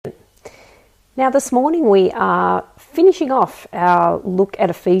Now, this morning we are finishing off our look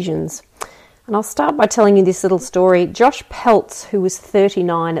at Ephesians. And I'll start by telling you this little story. Josh Peltz, who was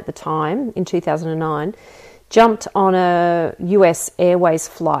 39 at the time, in 2009, jumped on a US Airways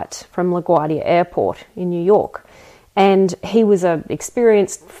flight from LaGuardia Airport in New York. And he was an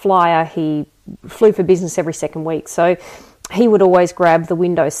experienced flyer. He flew for business every second week. So he would always grab the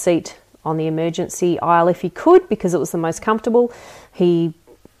window seat on the emergency aisle if he could, because it was the most comfortable. He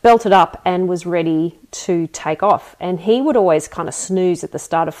belted up and was ready to take off. And he would always kind of snooze at the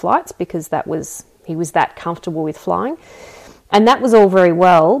start of flights because he was that comfortable with flying. And that was all very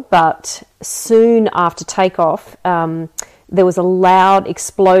well, but soon after takeoff, there was a loud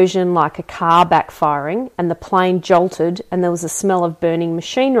explosion like a car backfiring, and the plane jolted, and there was a smell of burning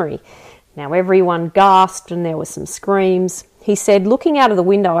machinery. Now everyone gasped and there were some screams. He said, looking out of the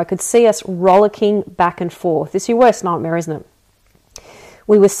window, I could see us rollicking back and forth. It's your worst nightmare, isn't it?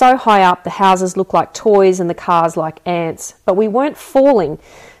 We were so high up, the houses looked like toys and the cars like ants, but we weren't falling.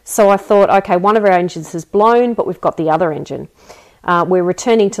 So I thought, okay, one of our engines has blown, but we've got the other engine. We're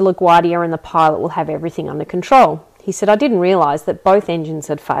returning to LaGuardia and the pilot will have everything under control. He said, I didn't realise that both engines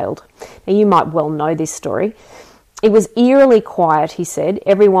had failed. Now, you might well know this story. It was eerily quiet, he said.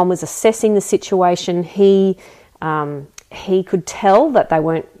 Everyone was assessing the situation. He could tell that they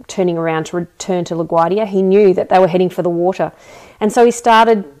weren't turning around to return to LaGuardia. He knew that they were heading for the water. And so he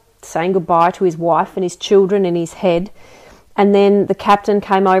started saying goodbye to his wife and his children in his head. And then the captain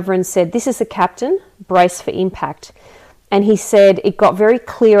came over and said, this is the captain, brace for impact. And he said, it got very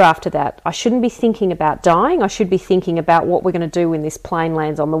clear after that. I shouldn't be thinking about dying. I should be thinking about what we're going to do when this plane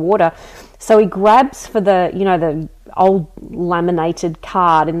lands on the water. So he grabs for the old laminated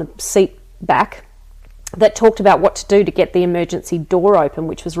card in the seat back that talked about what to do to get the emergency door open,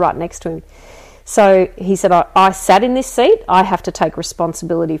 which was right next to him. So he said, I sat in this seat. I have to take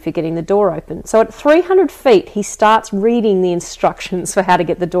responsibility for getting the door open. So at 300 feet, he starts reading the instructions for how to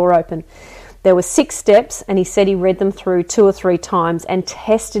get the door open. There were 6 steps, and he said he read them through 2 or 3 times and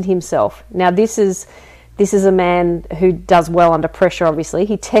tested himself. Now, this is a man who does well under pressure, obviously.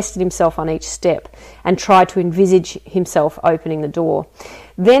 He tested himself on each step and tried to envisage himself opening the door.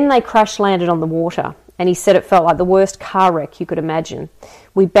 Then they crash landed on the water, and he said it felt like the worst car wreck you could imagine.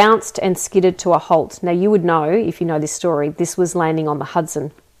 We bounced and skidded to a halt. Now, you would know, if you know this story, this was landing on the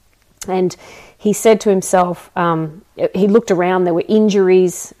Hudson. And he said to himself, he looked around, there were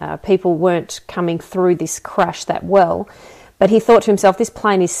injuries, people weren't coming through this crash that well. But he thought to himself, this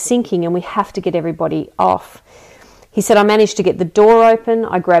plane is sinking and we have to get everybody off. He said, I managed to get the door open.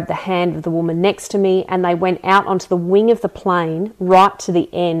 I grabbed the hand of the woman next to me and they went out onto the wing of the plane right to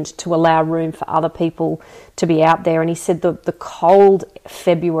the end to allow room for other people to be out there. And he said the cold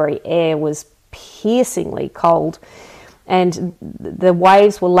February air was piercingly cold and the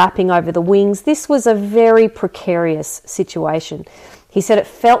waves were lapping over the wings. This was a very precarious situation. He said it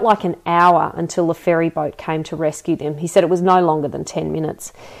felt like an hour until the ferry boat came to rescue them. He said it was no longer than 10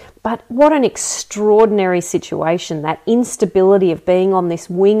 minutes. But what an extraordinary situation, that instability of being on this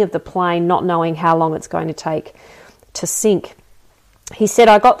wing of the plane, not knowing how long it's going to take to sink. He said,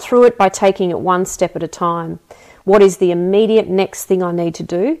 I got through it by taking it one step at a time. What is the immediate next thing I need to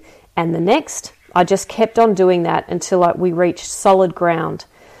do? And the next, I just kept on doing that until we reached solid ground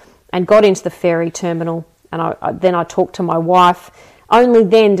and got into the ferry terminal. And then I talked to my wife. Only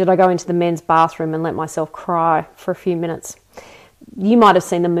then did I go into the men's bathroom and let myself cry for a few minutes. You might have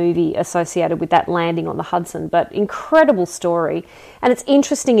seen the movie associated with that landing on the Hudson, but incredible story. And it's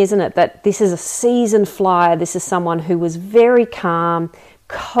interesting, isn't it, that this is a seasoned flyer. This is someone who was very calm,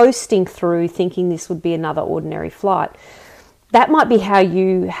 coasting through, thinking this would be another ordinary flight. That might be how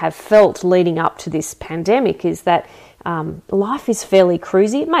you have felt leading up to this pandemic, is that life is fairly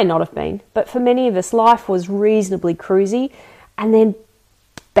cruisy. It may not have been, but for many of us, life was reasonably cruisy. And then,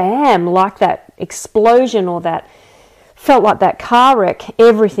 bam, like that explosion or that felt like that car wreck,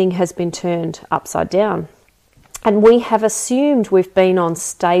 everything has been turned upside down. And we have assumed we've been on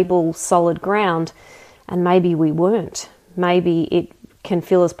stable, solid ground, and maybe we weren't. Maybe it can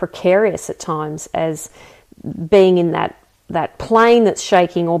feel as precarious at times as being in that plane that's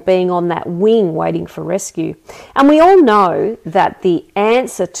shaking or being on that wing waiting for rescue. And we all know that the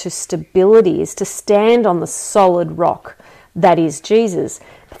answer to stability is to stand on the solid rock that is Jesus.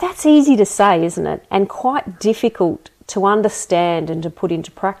 But that's easy to say, isn't it? And quite difficult to understand and to put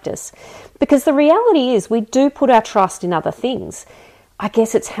into practice. Because the reality is we do put our trust in other things. I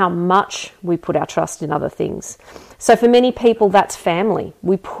guess it's how much we put our trust in other things. So for many people, that's family.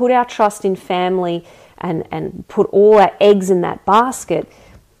 We put our trust in family and put all our eggs in that basket.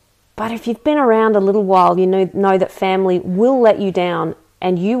 But if you've been around a little while, you know that family will let you down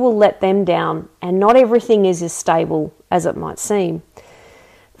and you will let them down, and not everything is as stable as it might seem.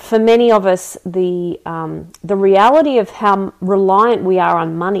 For many of us, the reality of how reliant we are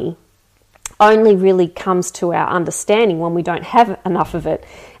on money only really comes to our understanding when we don't have enough of it.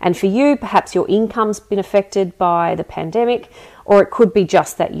 And for you, perhaps your income's been affected by the pandemic, or it could be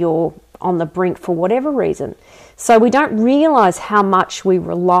just that you're on the brink for whatever reason. So we don't realise how much we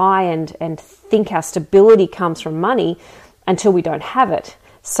rely and think our stability comes from money until we don't have it.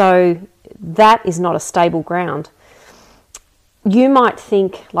 So that is not a stable ground. You might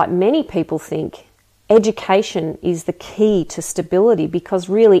think, like many people think, education is the key to stability, because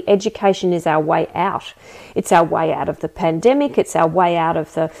really education is our way out. It's our way out of the pandemic. It's our way out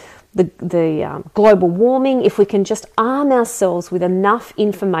of the global warming. If we can just arm ourselves with enough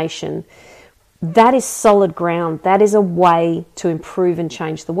information, that is solid ground. That is a way to improve and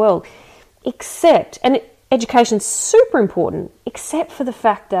change the world. Except, and education's super important, except for the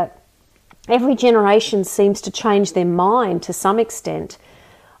fact that every generation seems to change their mind to some extent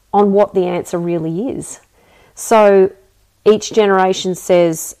on what the answer really is. So each generation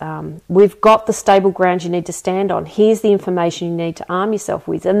says, we've got the stable ground you need to stand on. Here's the information you need to arm yourself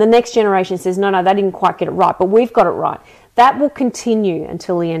with. And the next generation says, no, they didn't quite get it right, but we've got it right. That will continue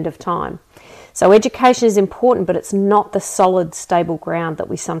until the end of time. So education is important, but it's not the solid, stable ground that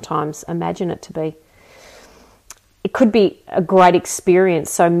we sometimes imagine it to be. It could be a great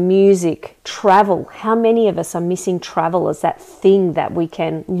experience. So music, travel. How many of us are missing travel as that thing that we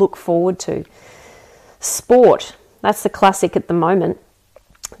can look forward to? Sport. That's the classic at the moment.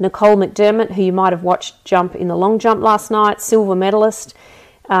 Nicole McDermott, who you might have watched jump in the long jump last night, silver medalist.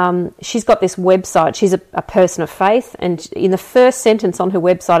 She's got this website. She's a person of faith. And in the first sentence on her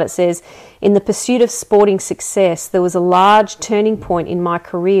website, it says, "In the pursuit of sporting success, there was a large turning point in my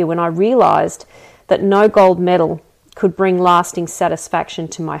career when I realised that no gold medal could bring lasting satisfaction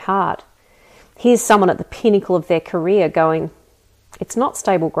to my heart." Here's someone at the pinnacle of their career going, it's not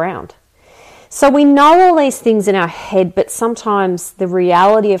stable ground. So we know all these things in our head, but sometimes the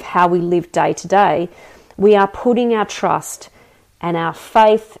reality of how we live day to day, we are putting our trust and our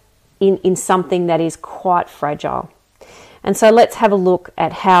faith in something that is quite fragile. And so let's have a look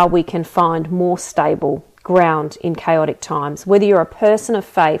at how we can find more stable ground in chaotic times. Whether you're a person of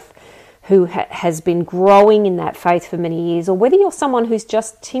faith who has been growing in that faith for many years, or whether you're someone who's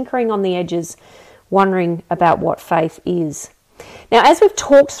just tinkering on the edges, wondering about what faith is. Now, as we've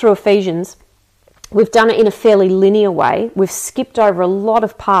talked through Ephesians, we've done it in a fairly linear way. We've skipped over a lot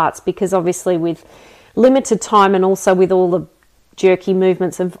of parts because obviously with limited time and also with all the jerky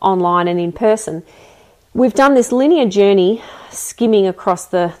movements of online and in person, we've done this linear journey, skimming across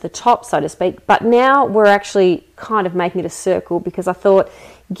the top, so to speak, but now we're actually kind of making it a circle because I thought,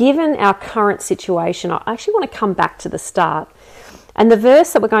 given our current situation, I actually want to come back to the start. And the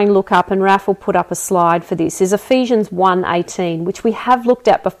verse that we're going to look up, and Raph will put up a slide for this, is Ephesians 1:18, which we have looked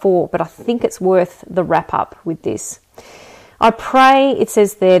at before, but I think it's worth the wrap up with this. I pray, it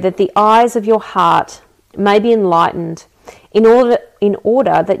says there, that the eyes of your heart may be enlightened in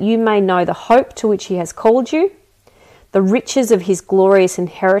order that you may know the hope to which he has called you, the riches of his glorious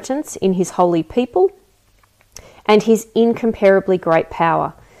inheritance in his holy people, and his incomparably great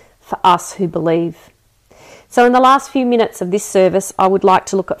power for us who believe. So in the last few minutes of this service, I would like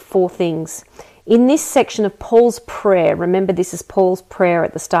to look at four things. In this section of Paul's prayer, remember this is Paul's prayer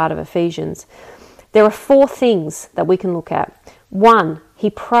at the start of Ephesians, there are four things that we can look at. One, he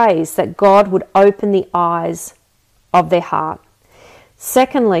prays that God would open the eyes of their heart.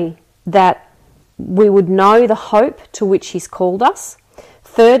 Secondly, that we would know the hope to which he's called us.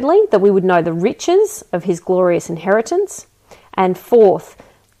 Thirdly, that we would know the riches of his glorious inheritance. And fourth,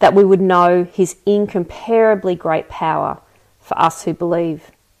 that we would know his incomparably great power for us who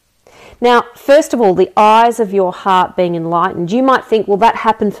believe. Now, first of all, the eyes of your heart being enlightened. You might think, well, that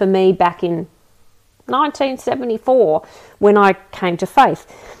happened for me back in 1974 when I came to faith.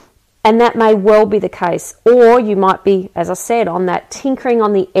 And that may well be the case. Or you might be, as I said, on that tinkering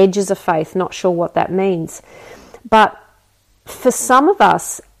on the edges of faith, not sure what that means. But for some of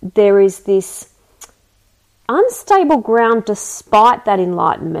us, there is this unstable ground despite that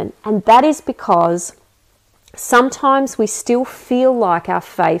enlightenment. And that is because sometimes we still feel like our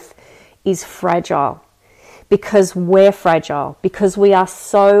faith is fragile. Because we're fragile. Because we are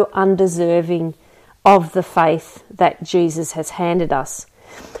so undeserving of the faith that Jesus has handed us.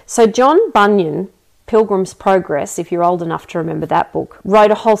 So John Bunyan, Pilgrim's Progress, if you're old enough to remember that book, wrote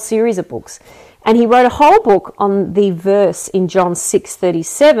a whole series of books. And he wrote a whole book on the verse in John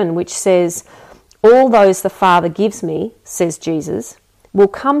 6:37, which says, "All those the Father gives me," says Jesus, "will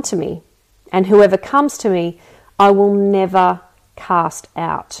come to me, and whoever comes to me, I will never cast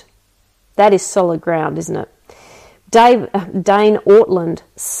out. That is solid ground, isn't it? Dane Ortland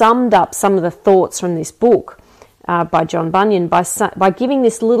summed up some of the thoughts from this book by John Bunyan by giving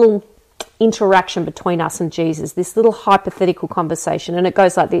this little interaction between us and Jesus, this little hypothetical conversation, and it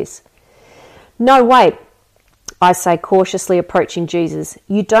goes like this. "No, wait," I say, cautiously approaching Jesus.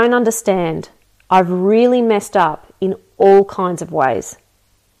 "You don't understand. I've really messed up in all kinds of ways."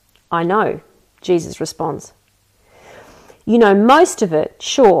 "I know," Jesus responds. "You know most of it,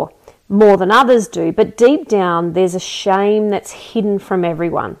 sure, more than others do, but deep down there's a shame that's hidden from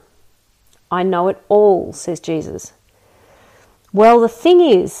everyone." "I know it all," says Jesus. "Well, the thing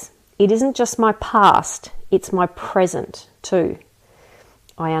is, it isn't just my past, it's my present too."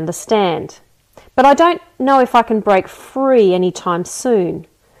 "I understand, but I don't know if I can break free anytime soon."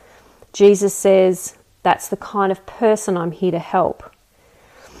 Jesus says, "That's the kind of person I'm here to help."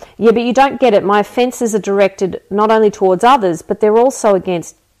 "Yeah, but you don't get it. My offences are directed not only towards others, but they're also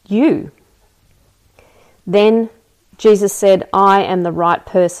against you." Then Jesus said, "I am the right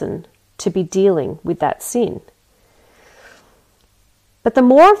person to be dealing with that sin. But the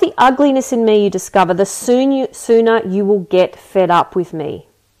more of the ugliness in me you discover, the sooner you will get fed up with me."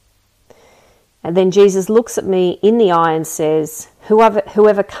 And then Jesus looks at me in the eye and says,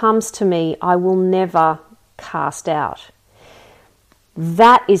 whoever comes to me, I will never cast out."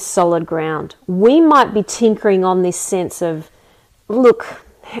 That is solid ground. We might be tinkering on this sense of, look,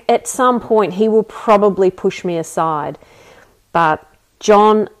 at some point he will probably push me aside. But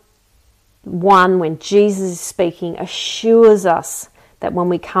John 1, when Jesus is speaking, assures us that when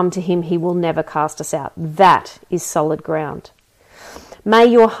we come to him, he will never cast us out. That is solid ground. May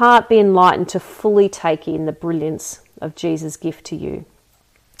your heart be enlightened to fully take in the brilliance of Jesus' gift to you.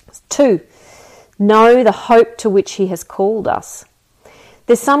 2, know the hope to which he has called us.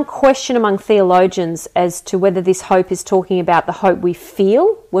 There's some question among theologians as to whether this hope is talking about the hope we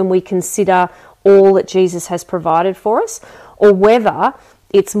feel when we consider all that Jesus has provided for us, or whether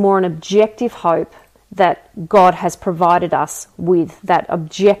it's more an objective hope that God has provided us with, that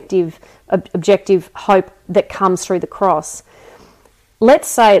objective hope that comes through the cross. Let's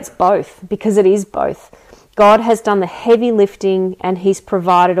say it's both, because it is both. God has done the heavy lifting and he's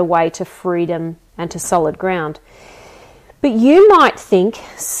provided a way to freedom and to solid ground. But you might think,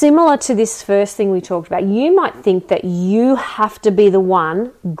 similar to this first thing we talked about, you might think that you have to be the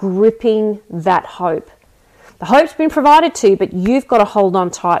one gripping that hope. The hope's been provided to you, but you've got to hold on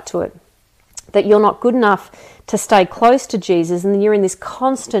tight to it. That you're not good enough to stay close to Jesus, and then you're in this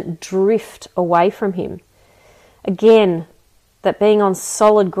constant drift away from him. Again, that being on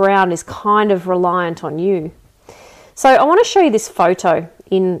solid ground is kind of reliant on you. So I want to show you this photo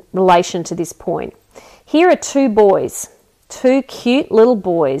in relation to this point. Here are two boys, two cute little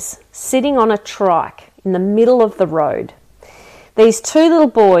boys, sitting on a trike in the middle of the road. These two little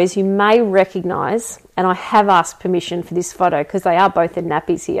boys you may recognise, and I have asked permission for this photo because they are both in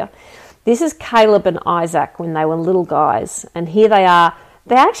nappies here. This is Caleb and Isaac when they were little guys, and here they are.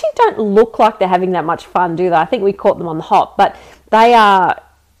 They actually don't look like they're having that much fun, do they? I think we caught them on the hop, but they are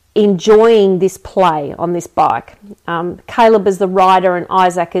enjoying this play on this bike. Caleb is the rider and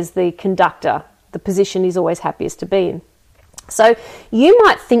Isaac is the conductor, the position he's always happiest to be in. So you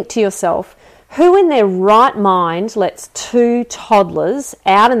might think to yourself, who in their right mind lets two toddlers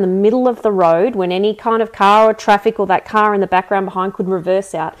out in the middle of the road when any kind of car or traffic or that car in the background behind could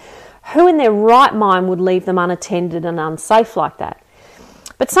reverse out? Who in their right mind would leave them unattended and unsafe like that?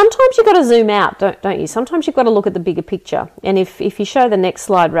 But sometimes you've got to zoom out, don't you? Sometimes you've got to look at the bigger picture. And if you show the next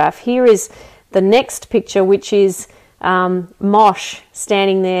slide, Raf, here is the next picture, which is Mosh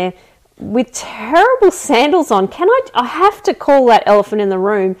standing there with terrible sandals on. I have to call that elephant in the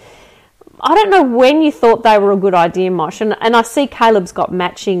room. I don't know when you thought they were a good idea, Mosh. And I see Caleb's got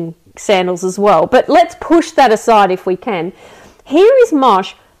matching sandals as well. But let's push that aside if we can. Here is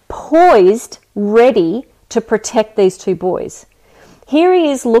Mosh poised, ready to protect these two boys. Here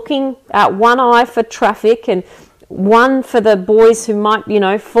he is looking at one eye for traffic and one for the boys who might,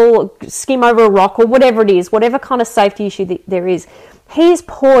 skim over a rock or whatever it is, whatever kind of safety issue there is. He is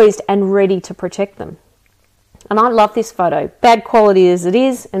poised and ready to protect them. And I love this photo. Bad quality as it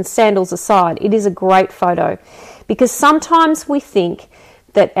is, and sandals aside, it is a great photo. Because sometimes we think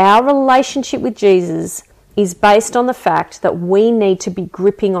that our relationship with Jesus is based on the fact that we need to be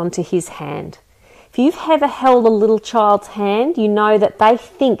gripping onto his hand. If you've ever held a little child's hand, you know that they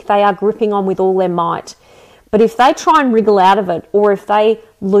think they are gripping on with all their might. But if they try and wriggle out of it, or if they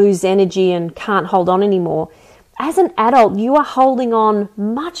lose energy and can't hold on anymore, as an adult, you are holding on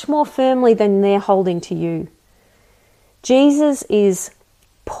much more firmly than they're holding to you. Jesus is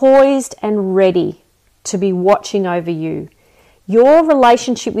poised and ready to be watching over you. Your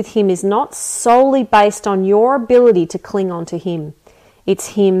relationship with him is not solely based on your ability to cling on to him.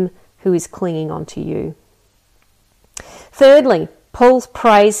 It's him who is clinging on to you. Thirdly, Paul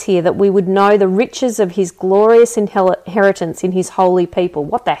prays here that we would know the riches of his glorious inheritance in his holy people.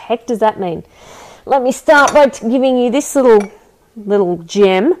 What the heck does that mean? Let me start by giving you this little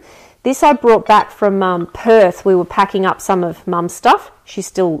gem. This I brought back from Perth. We were packing up some of Mum's stuff. She's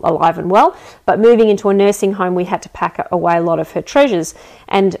still alive and well, but moving into a nursing home, we had to pack away a lot of her treasures.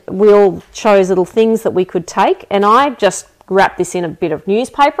 And we all chose little things that we could take. And I just wrapped this in a bit of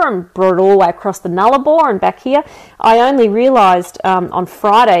newspaper and brought it all the way across the Nullarbor and back here. I only realised on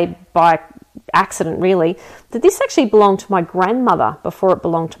Friday, by accident really, that this actually belonged to my grandmother before it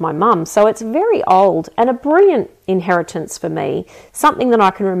belonged to my mum. So it's very old and a brilliant inheritance for me, something that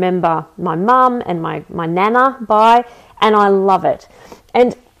I can remember my mum and my nana by, and I love it.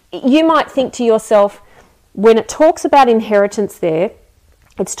 And you might think to yourself, when it talks about inheritance there,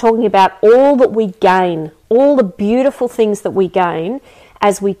 it's talking about all that we gain, all the beautiful things that we gain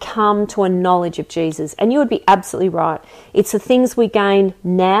as we come to a knowledge of Jesus. And you would be absolutely right. It's the things we gain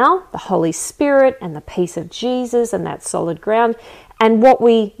now, the Holy Spirit and the peace of Jesus and that solid ground, and what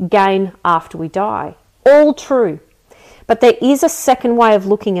we gain after we die. All true. But there is a second way of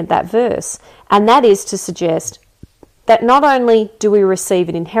looking at that verse, and that is to suggest that not only do we receive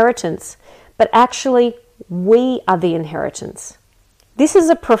an inheritance, but actually we are the inheritance. This is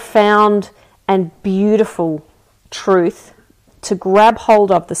a profound and beautiful truth to grab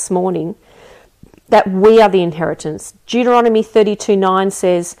hold of this morning, that we are the inheritance. Deuteronomy 32:9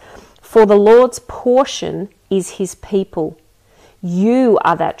 says, "For the Lord's portion is his people. You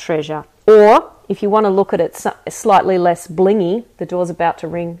are that treasure." Or, if you want to look at it slightly less blingy, the door's about to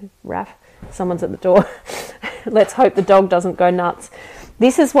ring, Raph. Someone's at the door. Let's hope the dog doesn't go nuts.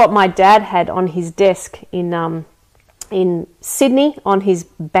 This is what my dad had on his desk in Sydney, on his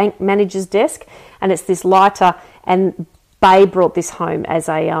bank manager's desk, and it's this lighter, and Bay brought this home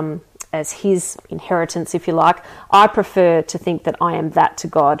as his inheritance, if you like. I prefer to think that I am that to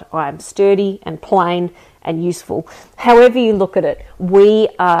God. I am sturdy and plain and useful. However you look at it, we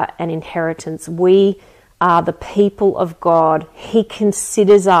are an inheritance. We are the people of God. He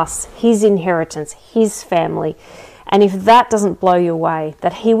considers us his inheritance, his family. And if that doesn't blow you away,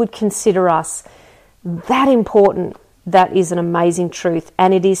 that he would consider us that important, that is an amazing truth,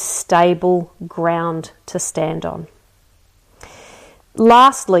 and it is stable ground to stand on.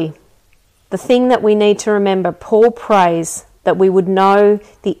 Lastly, the thing that we need to remember, Paul prays that we would know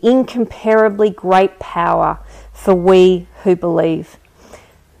the incomparably great power for we who believe.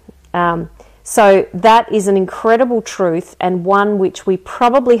 So that is an incredible truth, and one which we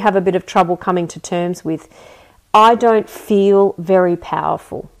probably have a bit of trouble coming to terms with. I don't feel very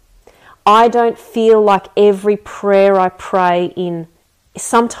powerful. I don't feel like every prayer I pray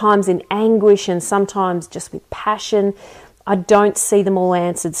sometimes in anguish and sometimes just with passion, I don't see them all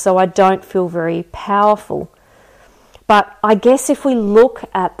answered, so I don't feel very powerful. But I guess if we look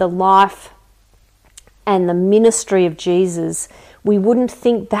at the life and the ministry of Jesus, we wouldn't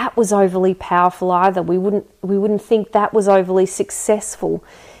think that was overly powerful either. We wouldn't think that was overly successful.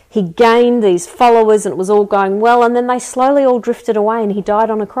 He gained these followers and it was all going well, and then they slowly all drifted away and he died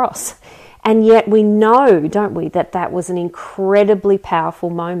on a cross. And yet we know, don't we, that that was an incredibly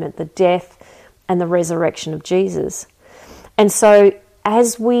powerful moment, the death and the resurrection of Jesus. And so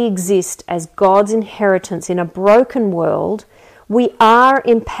as we exist as God's inheritance in a broken world, we are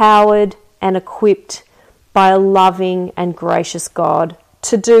empowered and equipped by a loving and gracious God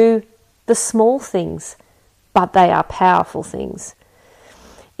to do the small things, but they are powerful things.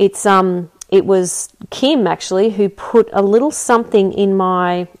 It was Kim actually who put a little something in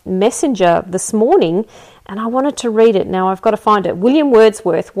my messenger this morning, and I wanted to read it. Now I've got to find it. William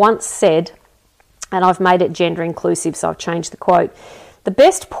Wordsworth once said, and I've made it gender inclusive, so I've changed the quote, "The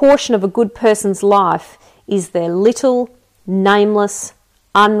best portion of a good person's life is their little, nameless,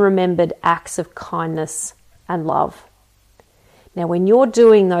 unremembered acts of kindness and love." Now when you're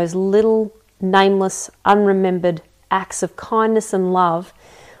doing those little, nameless, unremembered acts of kindness and love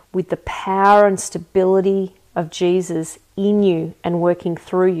with the power and stability of Jesus in you and working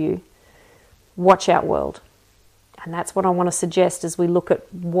through you, watch out, world. And that's what I want to suggest as we look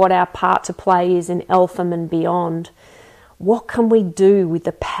at what our part to play is in Eltham and beyond. What can we do with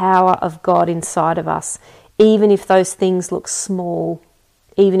the power of God inside of us, even if those things look small,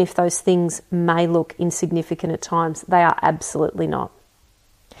 even if those things may look insignificant at times? They are absolutely not.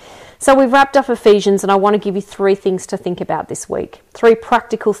 So we've wrapped up Ephesians, and I want to give you 3 things to think about this week. 3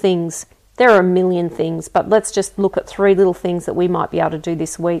 practical things There are a million things, but let's just look at 3 little things that we might be able to do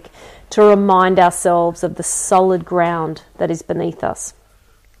this week to remind ourselves of the solid ground that is beneath us.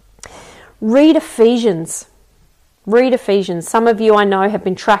 Read Ephesians. Read Ephesians. Some of you I know have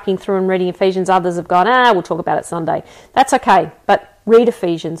been tracking through and reading Ephesians. Others have gone, we'll talk about it Sunday. That's okay, but read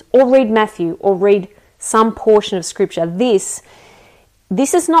Ephesians or read Matthew or read some portion of Scripture. This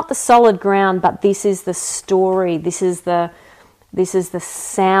is not the solid ground, but this is the story. This is the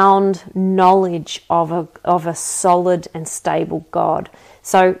sound knowledge of a solid and stable God.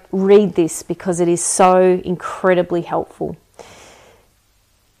 So read this because it is so incredibly helpful.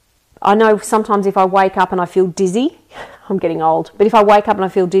 I know sometimes if I wake up and I feel dizzy, I'm getting old, but if I wake up and I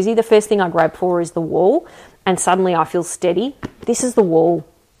feel dizzy, the first thing I grab for is the wall, and suddenly I feel steady. This is the wall.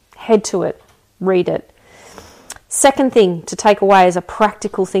 Head to it. Read it. Second thing to take away is a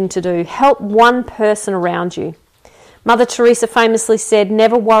practical thing to do. Help one person around you. Mother Teresa famously said,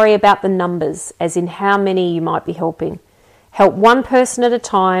 never worry about the numbers, as in how many you might be helping. Help one person at a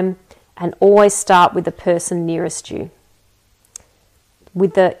time and always start with the person nearest you.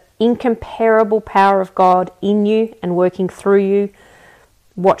 With the incomparable power of God in you and working through you,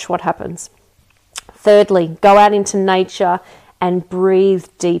 watch what happens. Thirdly, go out into nature and breathe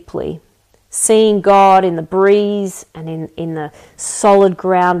deeply. Seeing God in the breeze and in the solid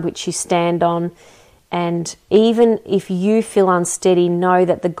ground which you stand on. And even if you feel unsteady, know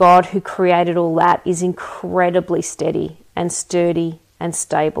that the God who created all that is incredibly steady and sturdy and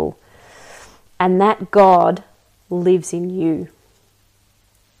stable. And that God lives in you.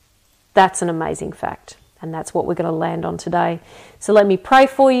 That's an amazing fact. And that's what we're going to land on today. So let me pray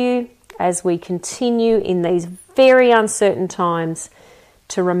for you as we continue in these very uncertain times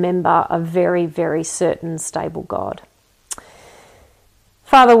to remember a very, very certain, stable God.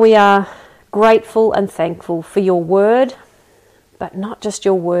 Father, we are grateful and thankful for your word, but not just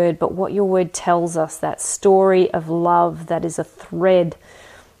your word, but what your word tells us, that story of love that is a thread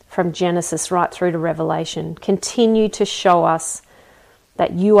from Genesis right through to Revelation. Continue to show us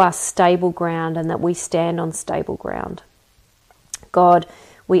that you are stable ground and that we stand on stable ground. God,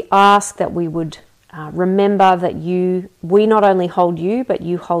 we ask that we would remember that we not only hold you, but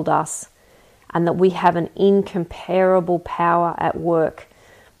you hold us, and that we have an incomparable power at work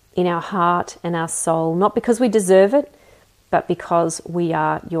in our heart and our soul, not because we deserve it, but because we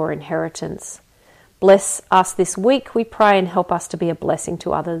are your inheritance. Bless us this week, we pray, and help us to be a blessing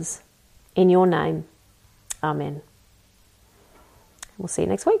to others. In your name, amen. We'll see you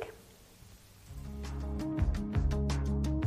next week.